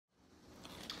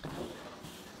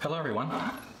Hello everyone.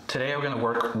 Today we're going to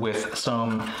work with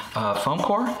some foam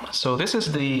core. So this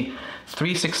is the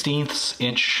 3/16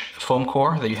 inch foam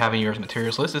core that you have in your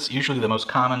materials list. This is usually the most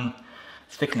common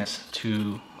thickness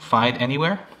to find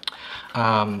anywhere.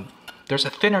 There's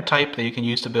a thinner type that you can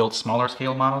use to build smaller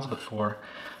scale models, but for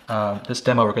this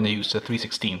demo we're going to use the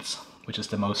 3/16, which is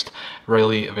the most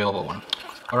readily available one.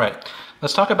 Alright,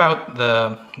 let's talk about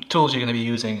the tools you're going to be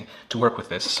using to work with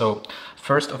this. So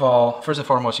first and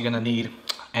foremost, you're going to need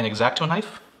an X-Acto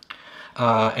knife.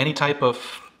 Any type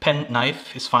of pen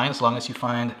knife is fine as long as you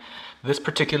find this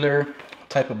particular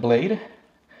type of blade.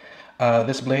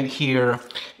 This blade here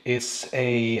is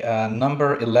a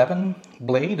number 11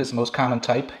 blade. It's the most common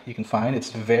type you can find.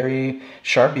 It's very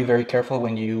sharp. Be very careful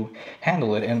when you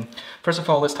handle it. And first of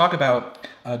all, let's talk about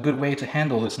a good way to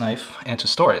handle this knife and to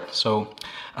store it. So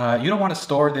you don't want to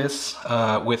store this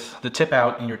with the tip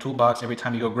out in your toolbox. Every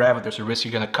time you go grab it, there's a risk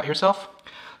you're going to cut yourself.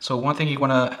 So one thing you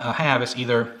want to have is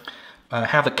either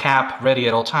have the cap ready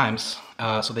at all times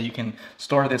so that you can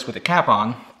store this with the cap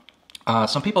on.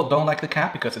 Some people don't like the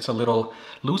cap because it's a little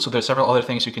loose, so there's several other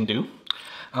things you can do.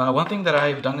 One thing that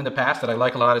I've done in the past that I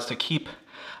like a lot is to keep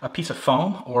a piece of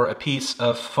foam or a piece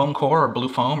of foam core or blue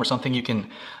foam or something you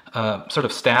can sort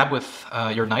of stab with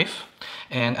your knife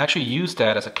and actually use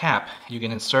that as a cap. You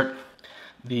can insert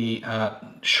the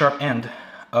sharp end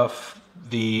of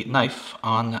the knife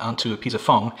onto a piece of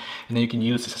foam, and then you can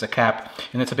use this as a cap,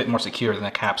 and it's a bit more secure than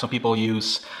a cap. Some people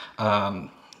use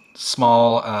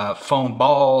small foam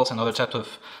balls and other types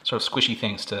of sort of squishy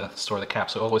things to store the cap,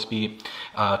 so always be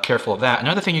careful of that.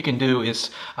 Another thing you can do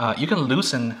is you can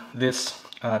loosen this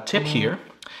tip here,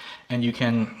 and you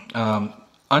can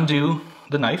undo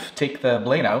the knife, take the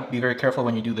blade out. Be very careful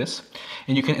when you do this,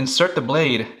 and you can insert the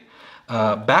blade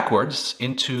backwards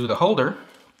into the holder,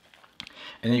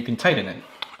 and then you can tighten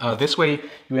it. This way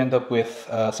you end up with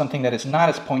something that is not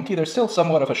as pointy. There's still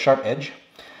somewhat of a sharp edge,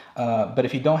 but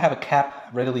if you don't have a cap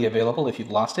readily available, if you've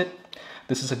lost it,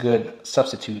 this is a good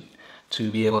substitute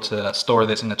to be able to store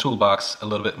this in the toolbox a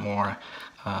little bit more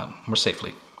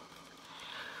safely.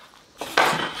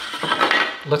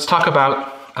 Let's talk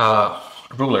about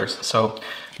rulers. So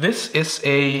this is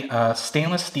a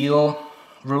stainless steel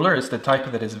ruler. It's the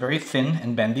type that is very thin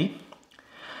and bendy.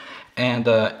 And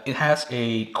it has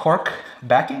a cork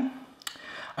backing.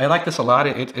 I like this a lot.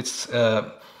 It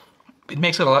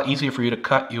makes it a lot easier for you to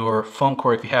cut your foam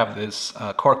core if you have this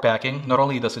cork backing. Not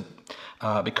only does it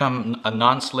become a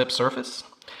non-slip surface,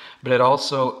 but it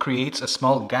also creates a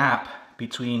small gap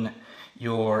between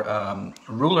your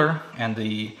ruler and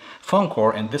the foam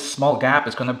core, and this small gap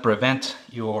is going to prevent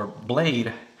your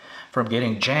blade from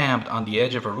getting jammed on the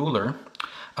edge of a ruler.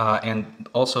 And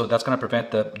also that's going to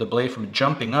prevent the blade from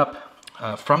jumping up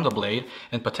from the blade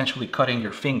and potentially cutting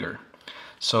your finger.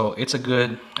 So it's a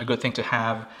good thing to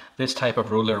have this type of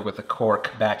ruler with a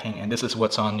cork backing, and this is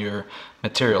what's on your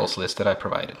materials list that I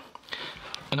provided.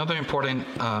 Another important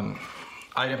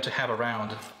item to have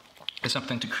around is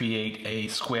something to create a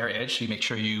square edge. So you make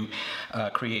sure you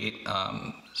create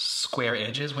square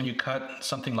edges when you cut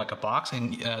something like a box,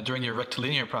 and during your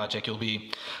rectilinear project you'll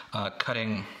be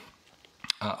cutting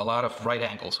a lot of right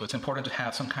angles, so it's important to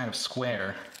have some kind of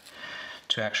square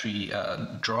to actually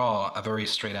draw a very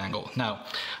straight angle. Now,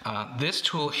 this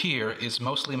tool here is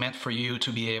mostly meant for you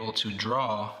to be able to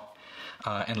draw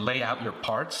and lay out your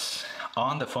parts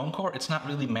on the foam core. It's not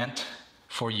really meant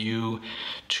for you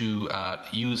to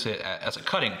use it as a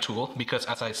cutting tool, because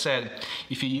as I said,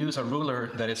 if you use a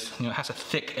ruler that is, has a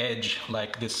thick edge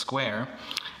like this square,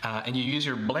 and you use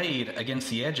your blade against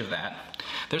the edge of that,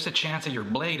 there's a chance that your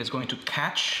blade is going to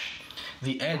catch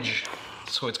the edge,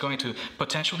 so it's going to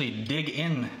potentially dig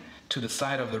in to the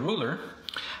side of the ruler,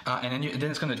 and then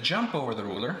it's going to jump over the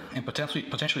ruler and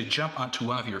potentially jump onto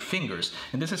one of your fingers.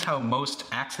 And this is how most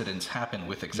accidents happen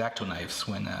with X-Acto knives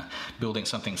when building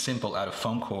something simple out of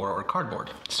foam core or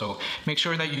cardboard. So make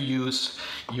sure that you use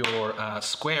your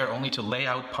square only to lay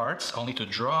out parts, only to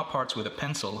draw parts with a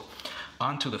pencil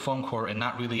onto the foam core, and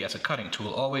not really as a cutting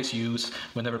tool. Always use,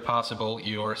 whenever possible,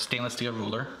 your stainless steel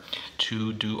ruler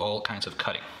to do all kinds of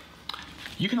cutting.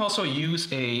 You can also use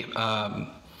a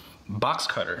box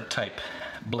cutter type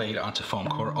blade onto foam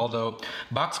core, although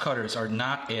box cutters are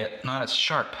not as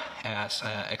sharp as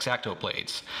X-Acto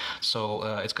blades. So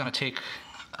it's going to take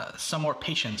some more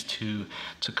patience to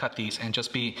cut these, and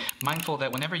just be mindful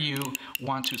that whenever you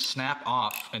want to snap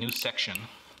off a new section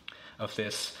of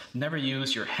this, never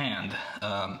use your hand.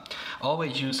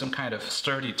 Always use some kind of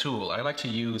sturdy tool. I like to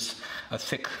use a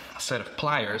thick set of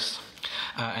pliers,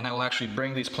 and I will actually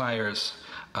bring these pliers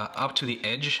up to the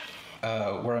edge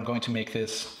where I'm going to make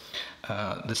this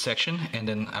this section, and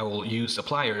then I will use the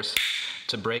pliers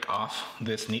to break off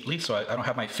this neatly, so I don't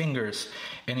have my fingers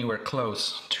anywhere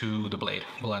close to the blade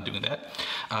while I'm doing that.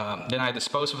 Then I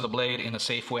dispose of the blade in a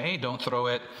safe way. Don't throw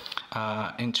it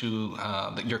into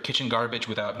your kitchen garbage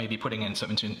without maybe putting in some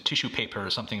into tissue paper or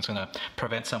something that's going to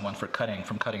prevent someone from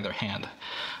cutting their hand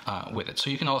with it. So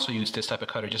you can also use this type of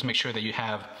cutter. Just make sure that you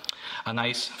have a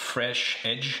nice fresh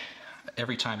edge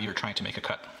every time you're trying to make a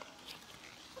cut.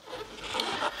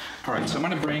 All right, so I'm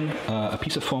going to bring a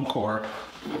piece of foam core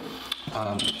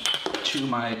to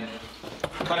my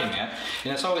cutting mat,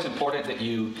 and it's always important that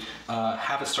you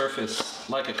have a surface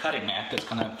like a cutting mat that's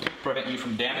going to prevent you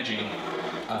from damaging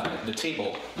the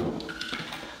table.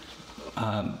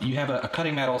 You have a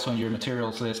cutting mat also in your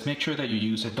materials list. Make sure that you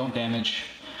use it. Don't damage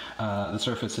the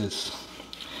surfaces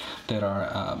that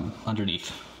are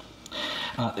underneath.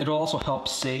 It'll also help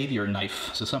save your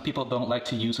knife. So some people don't like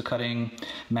to use a cutting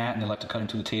mat and they like to cut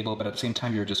into the table, but at the same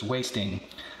time you're just wasting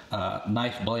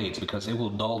knife blades because it will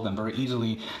dull them very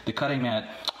easily. The cutting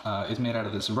mat is made out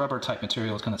of this rubber type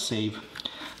material. It's going to save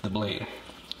the blade.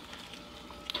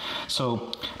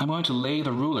 So I'm going to lay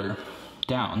the ruler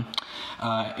down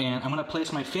and I'm going to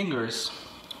place my fingers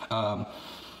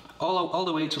all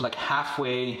the way to like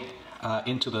halfway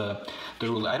into the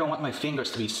ruler. I don't want my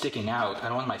fingers to be sticking out. I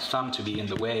don't want my thumb to be in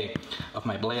the way of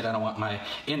my blade. I don't want my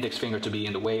index finger to be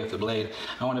in the way of the blade.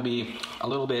 I want to be a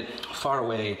little bit far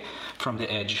away from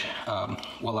the edge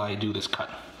while I do this cut.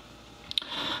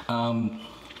 I'm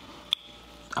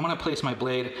going to place my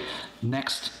blade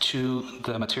next to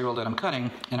the material that I'm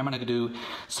cutting, and I'm going to do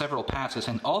several passes,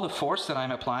 and all the force that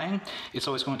I'm applying is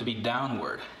always going to be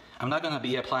downward. I'm not going to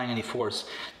be applying any force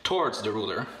towards the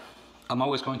ruler. I'm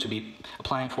always going to be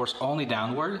applying force only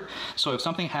downward. So if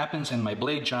something happens and my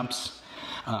blade jumps,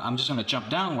 I'm just going to jump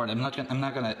downward. I'm not going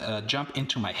to jump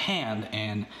into my hand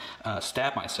and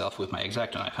stab myself with my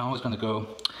X-Acto knife. I'm always going to go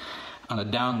on a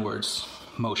downwards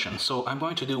motion. So I'm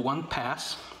going to do one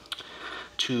pass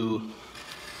to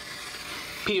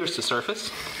pierce the surface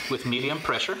with medium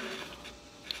pressure.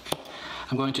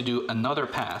 I'm going to do another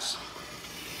pass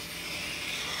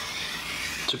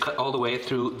to cut all the way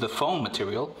through the foam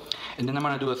material, and then I'm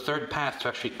going to do a third pass to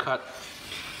actually cut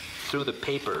through the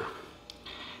paper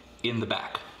in the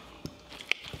back.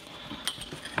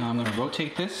 Now I'm going to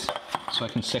rotate this so I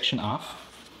can section off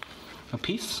a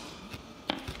piece.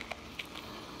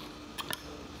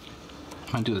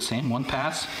 I'm going to do the same, one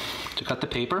pass to cut the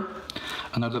paper,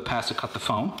 another pass to cut the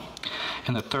foam,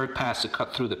 and the third pass to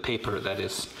cut through the paper that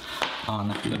is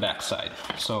on the back side.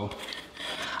 So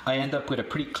I end up with a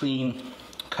pretty clean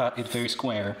cut. It's very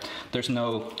square. There's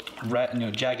no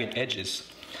jagged edges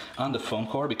on the foam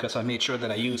core because I made sure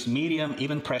that I use medium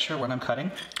even pressure when I'm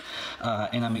cutting,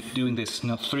 and I'm doing this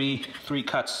three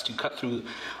cuts to cut through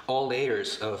all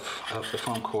layers of the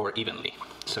foam core evenly.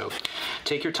 So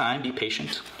take your time, be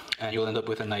patient, and you'll end up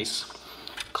with a nice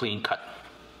clean cut.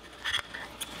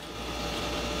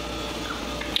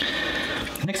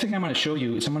 The next thing I'm going to show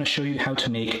you is I'm going to show you how to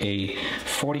make a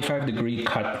 45-degree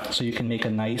cut so you can make a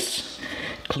nice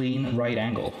clean right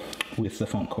angle with the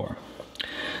foam core.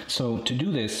 So to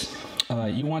do this,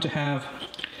 you want to have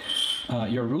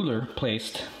your ruler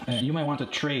placed. You might want to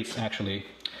trace actually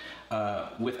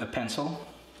with a pencil.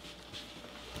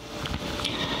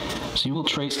 So you will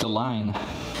trace the line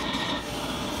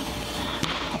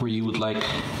where you would like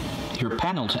your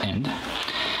panel to end,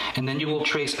 and then you will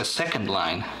trace a second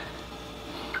line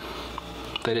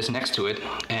that is next to it,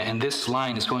 and this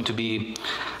line is going to be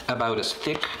about as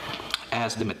thick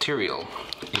as the material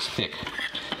is thick.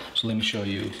 So let me show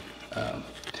you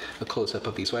a close-up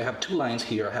of these. So I have two lines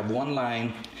here. I have one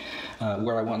line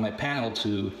where I want my panel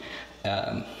to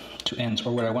end,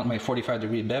 or where I want my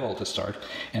 45-degree bevel to start,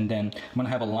 and then I'm going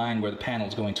to have a line where the panel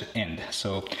is going to end.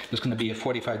 So there's going to be a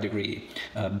 45-degree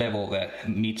bevel that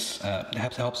meets,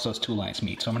 helps those two lines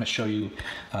meet. So I'm going to show you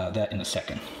that in a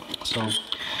second. So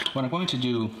what I'm going to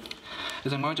do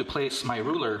is I'm going to place my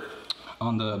ruler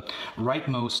on the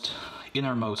rightmost,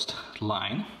 innermost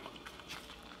line.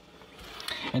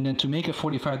 And then to make a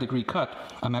 45-degree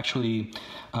cut, I'm actually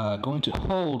going to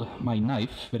hold my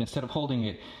knife, but instead of holding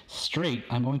it straight,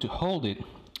 I'm going to hold it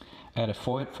at a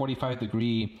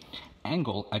 45-degree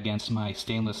angle against my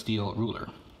stainless steel ruler.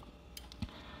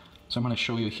 So I'm going to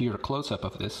show you here a close-up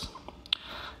of this.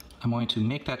 I'm going to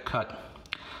make that cut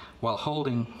while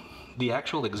holding the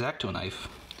actual X-Acto knife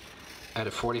at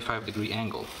a 45-degree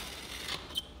angle.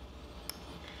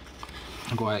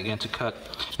 I'm going again to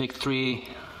make 3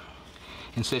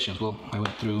 incisions. Well, I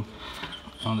went through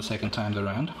on the second time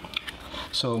around.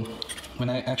 So when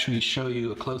I actually show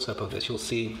you a close-up of this, you'll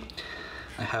see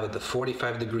I have the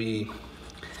 45-degree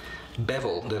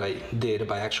bevel that I did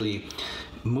by actually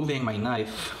moving my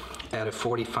knife at a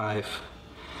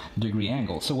 45-degree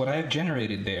angle. So what I've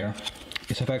generated there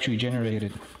is I've actually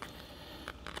generated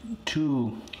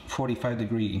two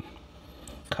 45-degree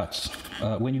cuts.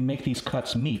 When you make these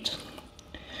cuts meet,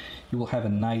 you will have a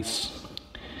nice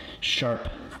sharp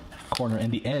corner,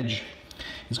 and the edge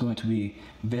is going to be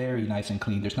very nice and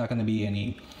clean. There's not going to be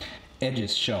any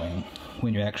edges showing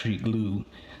when you actually glue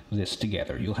this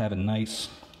together. You'll have a nice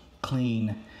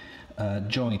clean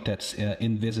joint that's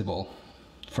invisible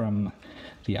from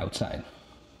the outside.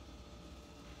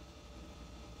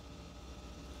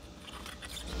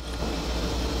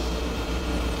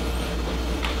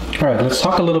 All right, let's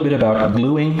talk a little bit about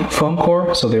gluing foam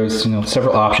core. So there's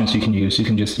several options you can use. You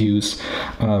can just use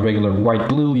regular white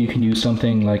glue. You can use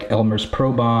something like Elmer's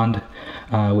Pro Bond,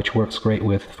 which works great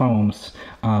with foams.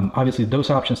 Obviously, those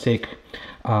options take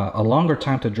a longer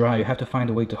time to dry. You have to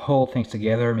find a way to hold things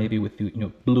together, maybe with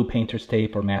blue painter's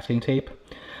tape or masking tape.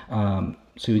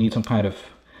 So you need some kind of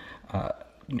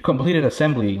completed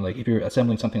assembly. Like if you're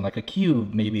assembling something like a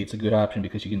cube, maybe it's a good option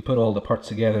because you can put all the parts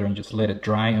together and just let it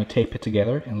dry, tape it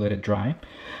together and let it dry.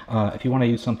 If you want to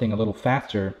use something a little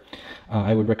faster,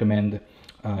 I would recommend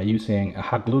using a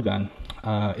hot glue gun.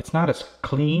 It's not as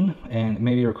clean and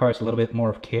maybe requires a little bit more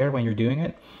of care when you're doing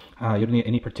it. You don't need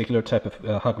any particular type of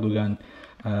hot glue gun.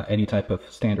 Any type of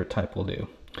standard type will do.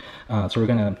 So we're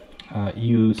going to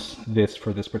use this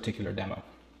for this particular demo.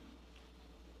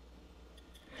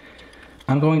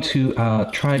 I'm going to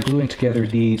try gluing together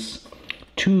these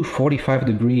two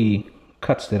 45-degree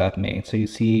cuts that I've made. So you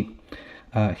see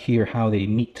here how they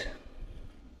meet.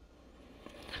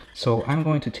 So I'm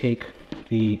going to take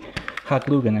the hot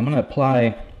glue gun. I'm going to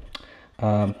apply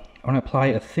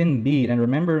a thin bead, and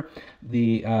remember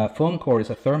the foam core is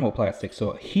a thermoplastic,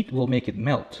 so heat will make it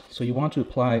melt. So you want to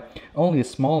apply only a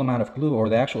small amount of glue, or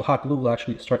the actual hot glue will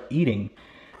actually start eating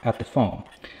at the foam.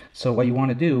 So what you want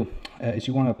to do is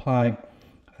you want to apply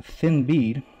a thin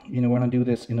bead. You want to do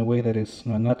this in a way that is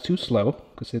not too slow,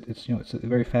 because it's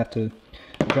very fast to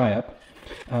dry up.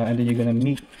 And then you're going to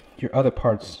meet your other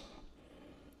parts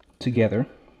together,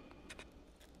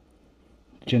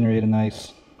 generate a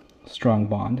nice strong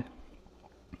bond.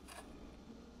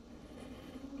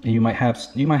 And you might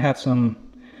have some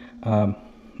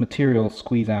material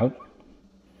squeeze out.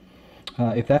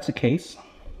 If that's the case,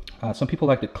 some people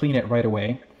like to clean it right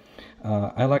away.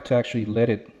 I like to actually let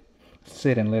it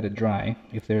sit and let it dry.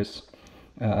 If there's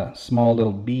small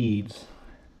little beads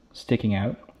sticking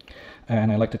out,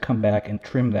 and I like to come back and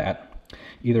trim that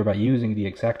either by using the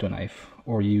X-Acto knife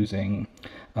or using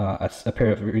a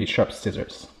pair of really sharp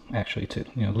scissors, actually, to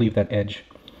leave that edge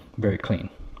very clean.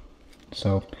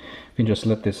 So you can just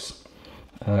let this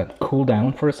cool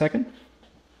down for a second.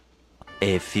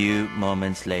 A few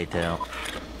moments later.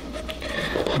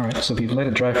 Alright, so if you've let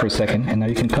it dry for a second, and now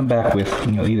you can come back with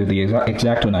either the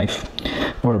X-Acto knife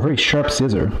or a very sharp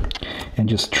scissor and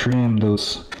just trim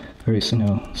those very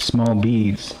small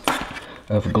beads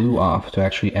of glue off to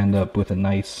actually end up with a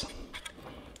nice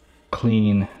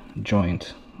clean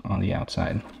joint on the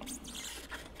outside.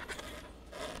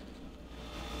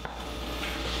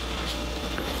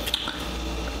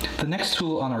 The next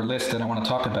tool on our list that I want to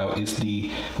talk about is the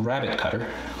rabbet cutter.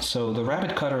 So the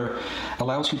rabbet cutter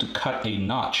allows you to cut a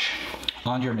notch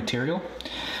on your material,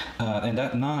 and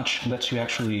that notch lets you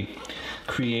actually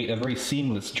create a very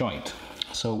seamless joint.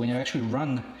 So when you actually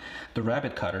run the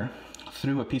rabbet cutter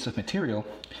through a piece of material,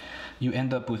 you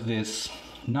end up with this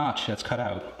notch that's cut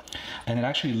out, and it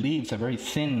actually leaves a very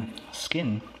thin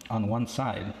skin on one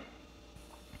side.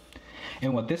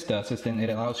 And what this does is then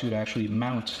it allows you to actually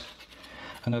mount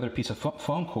another piece of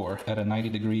foam core at a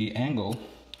 90-degree angle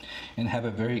and have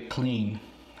a very clean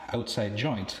outside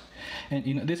joint.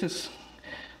 And this is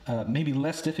maybe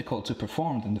less difficult to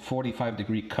perform than the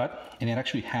 45-degree cut, and it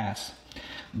actually has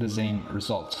the same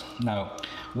result. Now,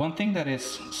 one thing that is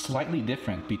slightly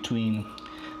different between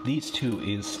these two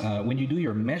is when you do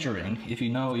your measuring, if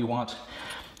you want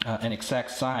an exact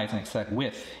size, an exact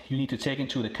width, you need to take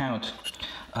into account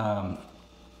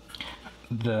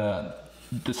the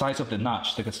size of the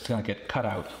notch that's going to get cut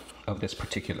out of this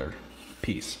particular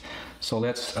piece. So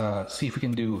let's see if we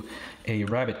can do a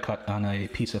rabbet cut on a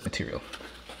piece of material.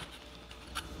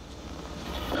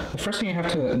 The first thing you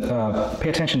have to pay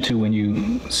attention to when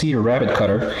you see your rabbet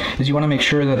cutter is you want to make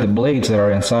sure that the blades that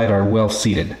are inside are well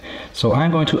seated. So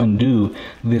I'm going to undo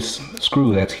this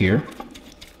screw that's here.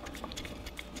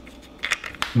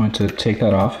 I'm going to take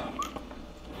that off,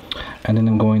 and then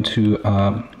I'm going to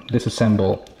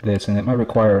disassemble this, and it might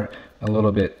require a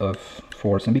little bit of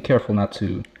force, and be careful not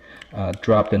to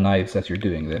drop the knives as you're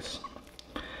doing this.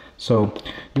 So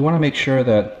you want to make sure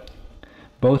that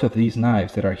both of these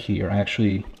knives that are here are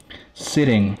actually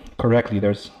sitting correctly.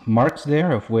 There's marks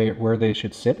there of where they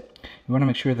should sit. You want to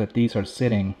make sure that these are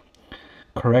sitting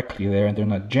correctly there and they're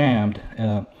not jammed,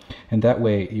 and that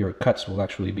way your cuts will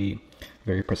actually be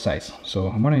very precise. So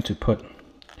I'm going to put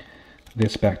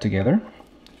this back together.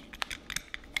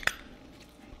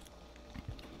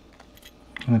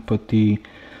 I'm going to put the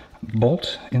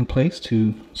bolt in place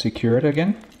to secure it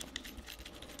again.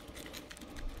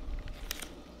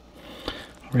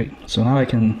 Right, so now I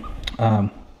can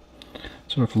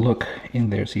sort of look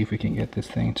in there, see if we can get this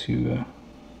thing to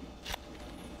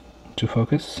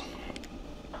focus.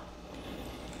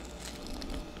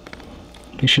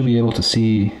 You should be able to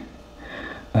see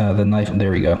the knife.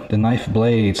 There we go. The knife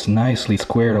blades nicely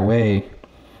squared away,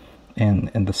 and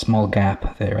the small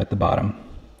gap there at the bottom,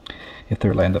 if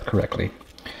they're lined up correctly.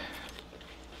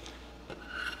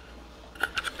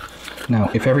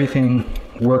 Now, if everything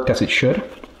worked as it should,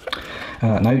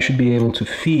 now you should be able to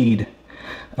feed,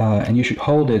 and you should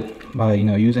hold it by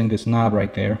using this knob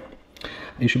right there.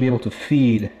 You should be able to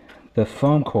feed the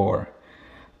foam core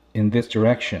in this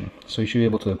direction. So you should be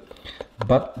able to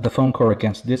butt the foam core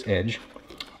against this edge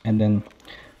and then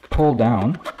pull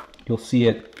down. You'll see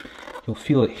it, you'll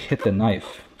feel it hit the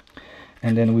knife,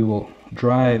 and then we will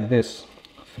drive this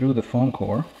through the foam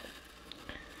core,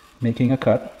 making a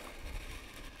cut.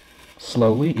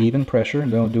 Slowly, even pressure.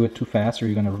 Don't do it too fast or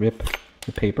you're going to rip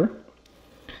the paper.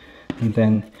 And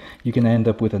then you can end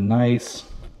up with a nice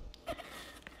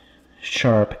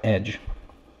sharp edge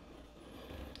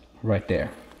right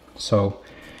there. So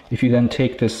if you then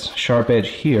take this sharp edge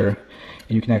here,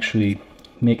 and you can actually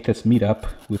make this meet up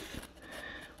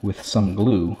with some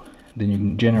glue, then you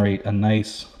can generate a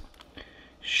nice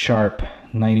sharp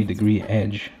 90-degree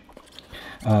edge.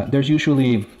 There's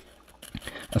usually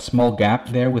a small gap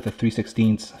there with a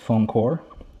 3/16 foam core,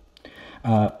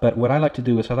 but what I like to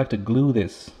do is I like to glue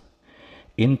this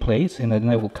in place, and then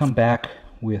I will come back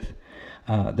with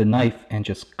the knife and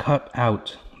just cut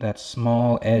out that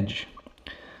small edge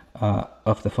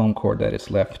of the foam core that is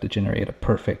left to generate a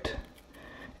perfect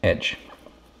edge.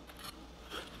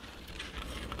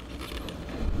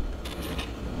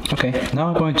 Okay, now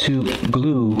I'm going to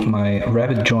glue my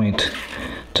rabbet joint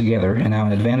together, and now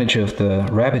an advantage of the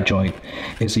rabbet joint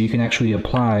is that you can actually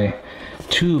apply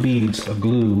 2 beads of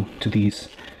glue to these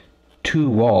 2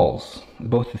 walls,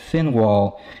 both the thin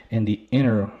wall and the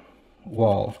inner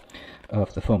wall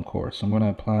of the foam core. So I'm going to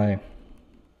apply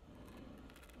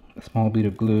a small bead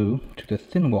of glue to the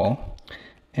thin wall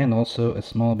and also a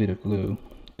small bit of glue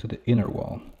to the inner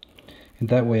wall, and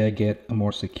that way I get a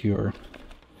more secure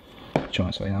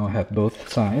joint. So now I have both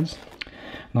sides.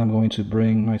 Now I'm going to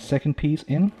bring my second piece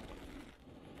in,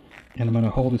 and I'm going to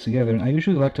hold this together. And I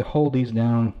usually like to hold these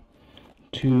down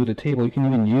to the table. You can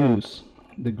even use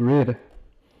the grid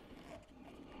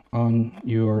on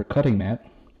your cutting mat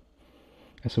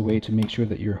as a way to make sure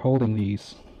that you're holding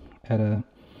these at a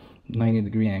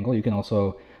 90-degree angle. You can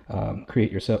also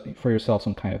create for yourself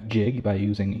some kind of jig by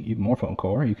using even more foam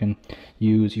core. You can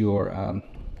use your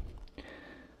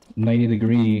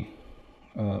 90-degree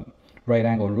right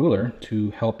angle ruler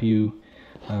to help you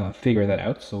figure that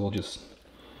out. So we'll just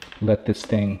let this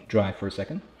thing dry for a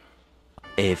second.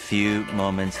 A few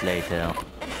moments later.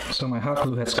 So my hot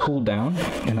glue has cooled down,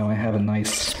 and now I have a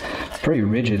nice, very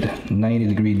rigid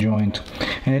 90-degree joint.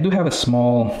 And I do have a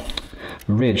small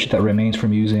ridge that remains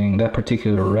from using that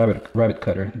particular rabbet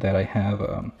cutter that I have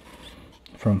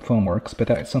from Foamworks, but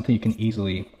that's something you can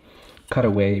easily cut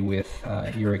away with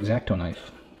your X-Acto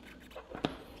knife.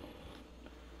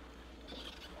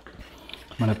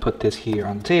 I'm going to put this here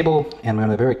on the table, and I'm going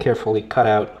to very carefully cut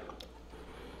out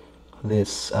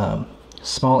this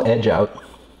small edge out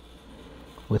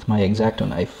with my X-Acto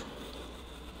knife.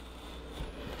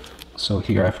 So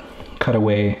here I've cut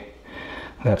away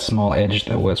that small edge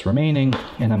that was remaining,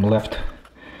 and I'm left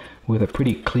with a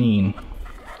pretty clean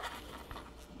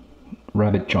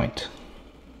rabbet joint.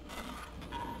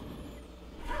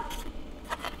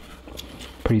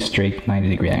 Pretty straight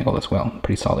 90-degree angle as well,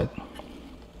 pretty solid.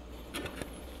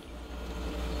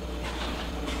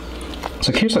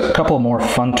 So here's a couple more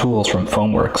fun tools from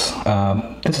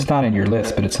Foamworks. This is not in your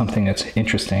list, but it's something that's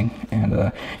interesting,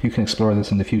 and you can explore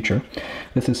this in the future.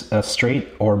 This is a straight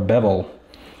or bevel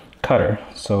cutter,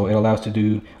 so it allows you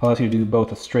to do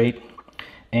both a straight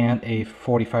and a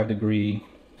 45-degree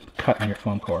cut on your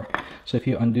foam core. So if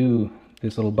you undo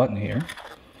this little button here,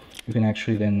 you can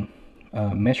actually then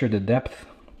measure the depth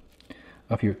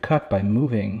of your cut by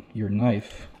moving your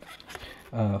knife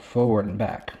forward and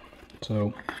back.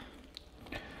 So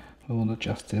we'll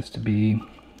adjust this to be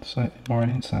slightly more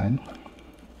inside.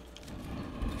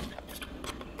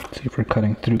 See if we're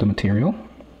cutting through the material.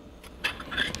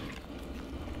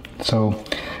 So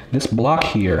this block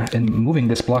here, and moving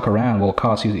this block around will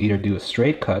cause you to either do a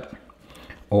straight cut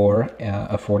or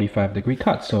a 45-degree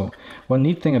cut. So one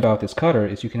neat thing about this cutter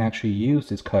is you can actually use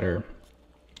this cutter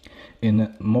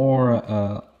in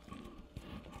more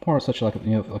such like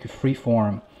like a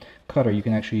free-form cutter. You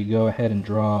can actually go ahead and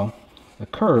draw a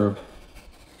curve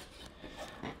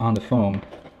on the foam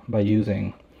by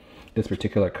using this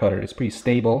particular cutter. It's pretty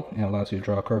stable and allows you to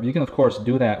draw a curve. You can of course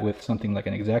do that with something like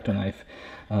an X-Acto knife,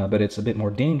 but it's a bit more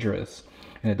dangerous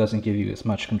and it doesn't give you as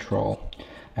much control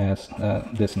as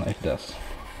this knife does.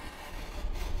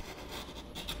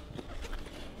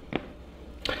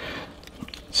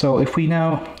 So if we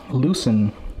now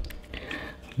loosen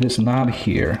this knob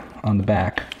here on the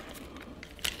back,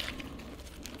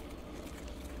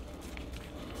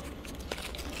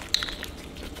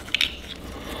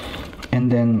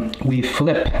 and then we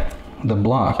flip the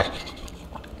block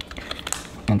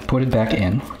and put it back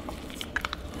in,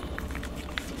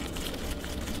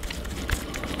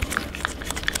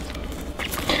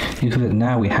 you see that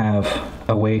now we have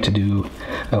a way to do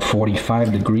a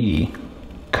 45-degree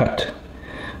cut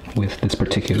with this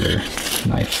particular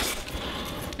knife.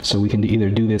 So we can either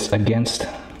do this against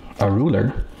a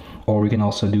ruler, or we can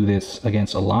also do this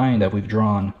against a line that we've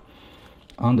drawn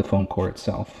on the foam core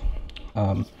itself.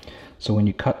 So when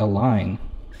you cut a line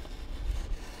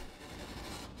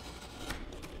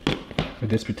with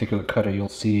this particular cutter, you'll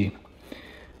see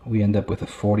we end up with a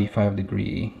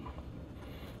 45-degree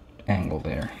angle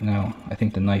there. Now, I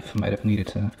think the knife might have needed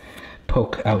to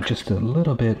poke out just a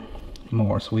little bit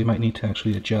more, so we might need to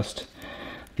actually adjust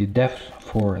the depth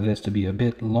for this to be a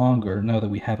bit longer. Now that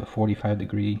we have a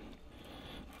 45-degree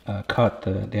cut,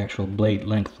 the actual blade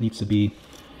length needs to be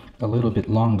a little bit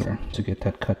longer to get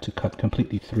that cut to cut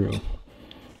completely through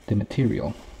the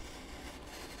material.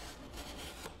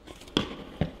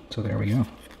 So there we go.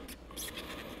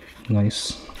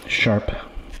 Nice, sharp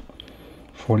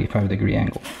 45-degree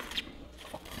angle.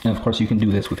 And of course you can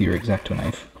do this with your X-Acto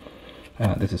knife.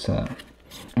 This is an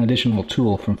additional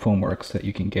tool from Foamworks that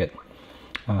you can get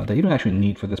that you don't actually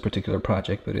need for this particular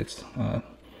project, but it's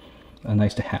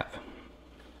nice to have.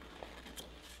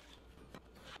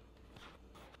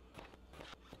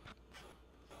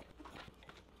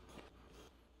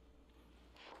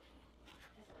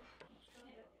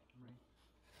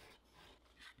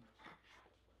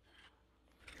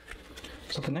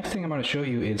 So the next thing I'm going to show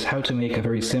you is how to make a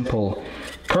very simple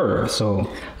curve.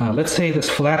 So let's say this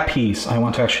flat piece, I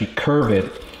want to actually curve it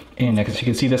in, because you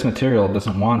can see this material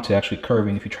doesn't want to actually curve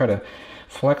in. If you try to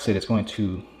flex it, it's going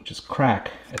to just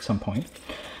crack at some point.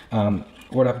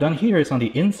 What I've done here is on the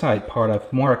inside part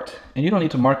I've marked, and you don't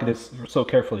need to mark this so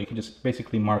carefully, you can just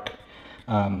basically mark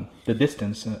the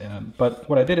distance. But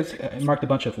what I did is I marked a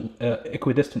bunch of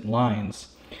equidistant lines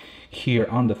here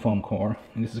on the foam core,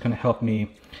 and this is going to help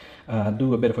me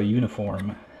do a bit of a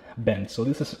uniform bend. So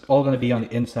this is all going to be on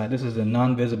the inside. This is a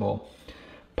non-visible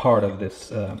part of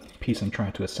this piece I'm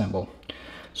trying to assemble.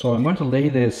 So I'm going to lay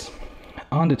this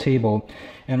on the table,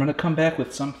 and I'm going to come back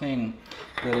with something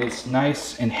that is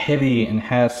nice and heavy and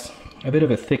has a bit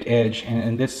of a thick edge, and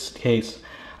in this case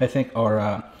I think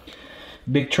our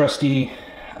big trusty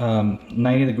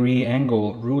 90-degree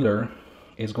angle ruler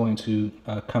is going to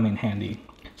come in handy.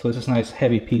 So this is a nice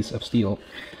heavy piece of steel.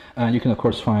 You can of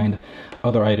course find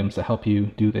other items that help you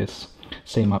do this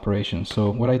same operation. So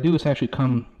what I do is actually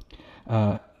come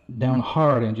down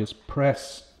hard and just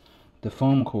press the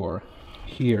foam core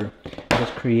here and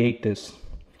just create this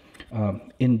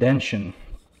indentation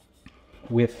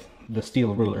with the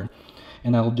steel ruler.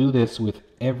 And I'll do this with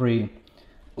every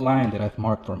line that I've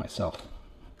marked for myself.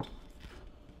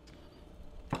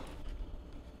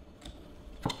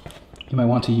 You might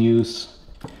want to use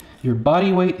your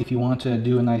body weight if you want to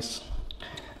do a nice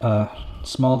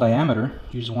small diameter.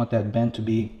 You just want that bend to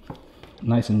be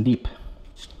nice and deep.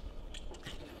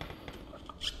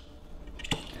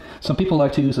 Some people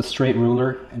like to use a straight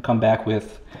ruler and come back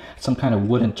with some kind of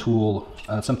wooden tool,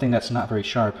 something that's not very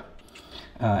sharp,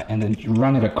 and then you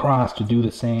run it across to do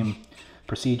the same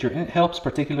procedure. And it helps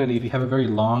particularly if you have a very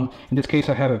long, in this case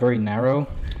I have a very narrow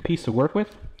piece to work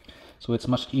with, so it's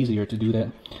much easier to do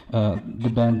that, the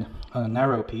bend on a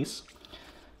narrow piece.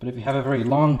 But if you have a very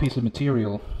long piece of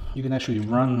material, you can actually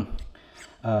run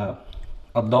a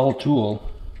dull tool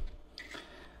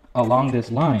along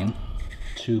this line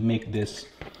to make this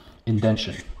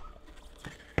indentation.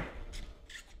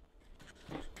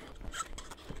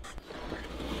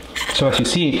 So as you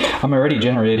see, I'm already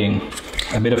generating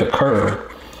a bit of a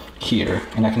curve here,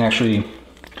 and I can actually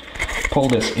pull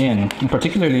this in, and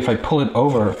particularly if I pull it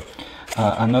over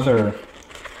another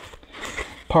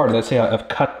part, let's say I've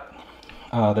cut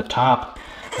the top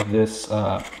of this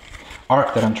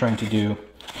arc that I'm trying to do,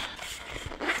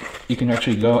 you can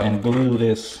actually go and glue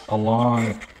this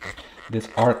along this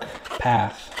arc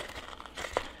path.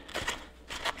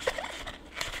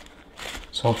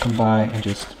 So I'll come by and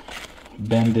just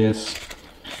bend this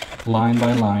line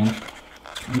by line.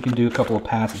 You can do a couple of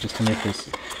passes just to make this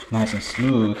nice and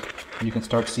smooth. You can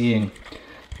start seeing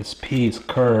this piece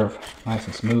curve nice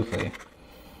and smoothly.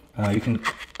 You can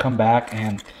come back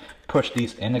and push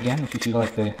these in again if you feel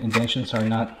like the indentions are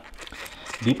not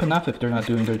deep enough, if they're not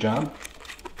doing their job.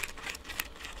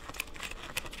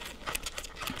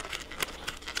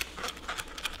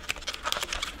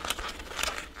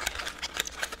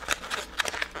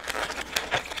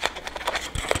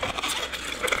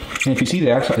 And if you see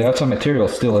the outside material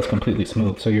still is completely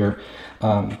smooth, so your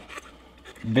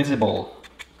visible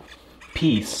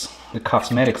piece, the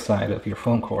cosmetic side of your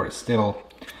foam core, is still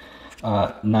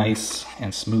nice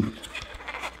and smooth.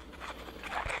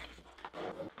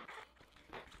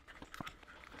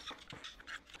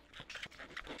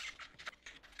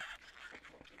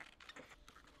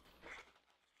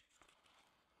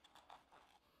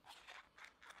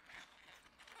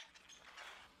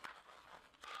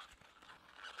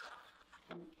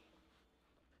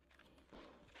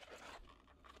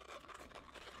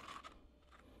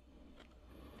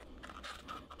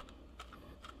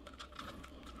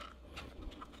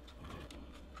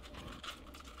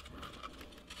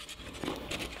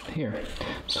 Here,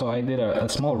 so I did a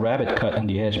small rabbit cut on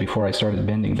the edge before I started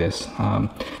bending this.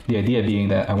 The idea being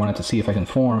that I wanted to see if I can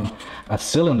form a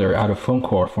cylinder out of foam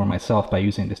core for myself by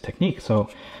using this technique. So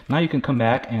now you can come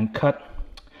back and cut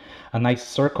a nice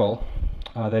circle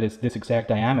that is this exact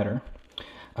diameter,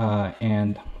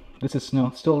 and this is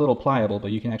still a little pliable,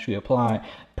 but you can actually apply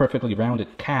perfectly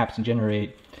rounded caps and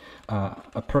generate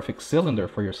a perfect cylinder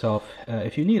for yourself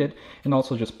if you need it, and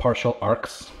also just partial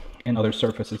arcs and other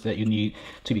surfaces that you need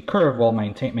to be curved while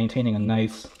maintaining a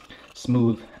nice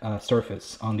smooth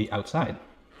surface on the outside.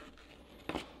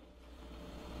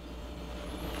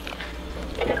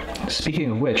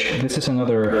 Speaking of which, this is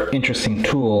another interesting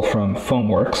tool from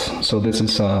Foamworks. So this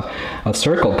is a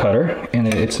circle cutter, and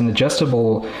it's an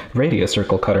adjustable radius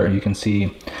circle cutter. You can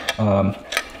see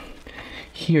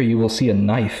here you will see a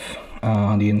knife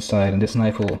on the inside, and this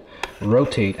knife will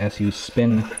rotate as you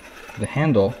spin the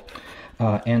handle.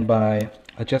 And by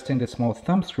adjusting the small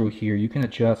thumb screw here, you can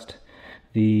adjust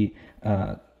the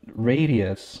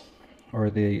radius,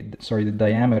 or the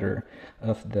diameter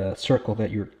of the circle that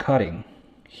you're cutting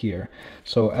here.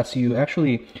 So as you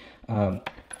actually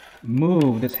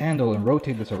move this handle and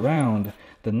rotate this around,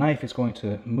 the knife is going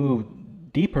to move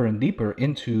deeper and deeper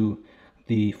into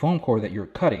the foam core that you're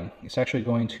cutting. It's actually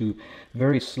going to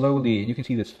very slowly, you can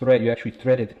see this thread, you actually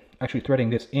threading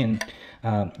this in,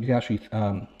 you can actually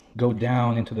go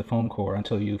down into the foam core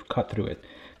until you've cut through it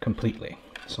completely.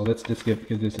 So let's just give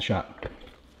this a shot.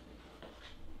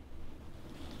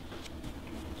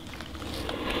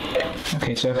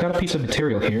 Okay, so I've got a piece of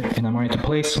material here, and I'm going to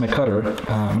place my cutter.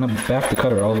 I'm going to back the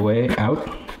cutter all the way out.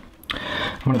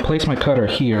 I'm going to place my cutter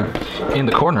here in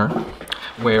the corner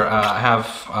where I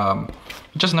have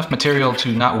just enough material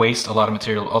to not waste a lot of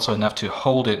material, also enough to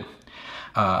hold it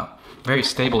very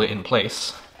stably in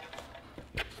place.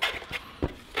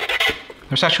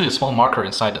 There's actually a small marker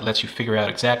inside that lets you figure out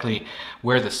exactly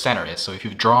where the center is. So if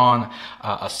you've drawn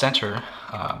a center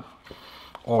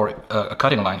or a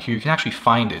cutting line here, you can actually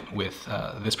find it with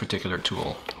this particular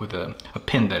tool, with a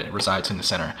pin that resides in the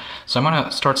center. So I'm going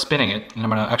to start spinning it, and I'm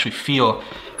going to actually feel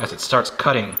as it starts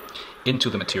cutting into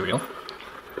the material.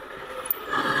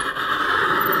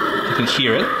 You can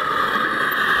hear it.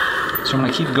 So I'm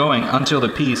going to keep going until the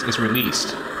piece is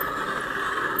released.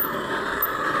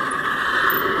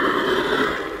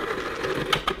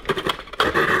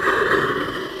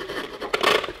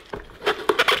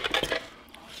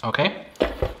 Okay,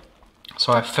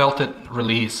 so I felt it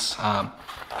release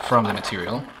from the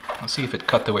material. Let's see if it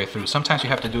cut the way through. Sometimes you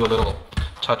have to do a little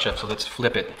touch-up, so let's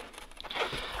flip it.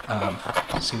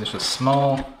 See, there's a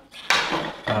small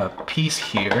piece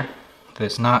here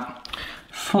that's not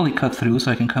fully cut through,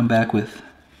 so I can come back with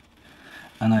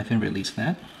a knife and release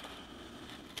that.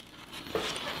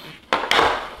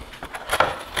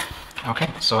 Okay,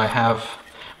 so I have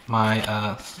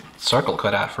my circle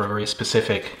cut out for a very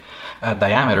specific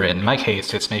diameter. In my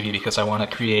case, it's maybe because I want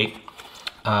to create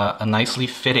a nicely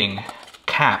fitting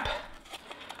cap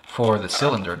for the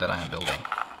cylinder that I am building.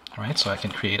 All right, so I can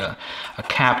create a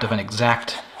cap of an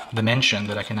exact dimension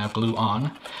that I can now glue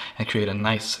on and create a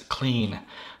nice, clean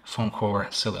foam core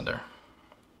cylinder.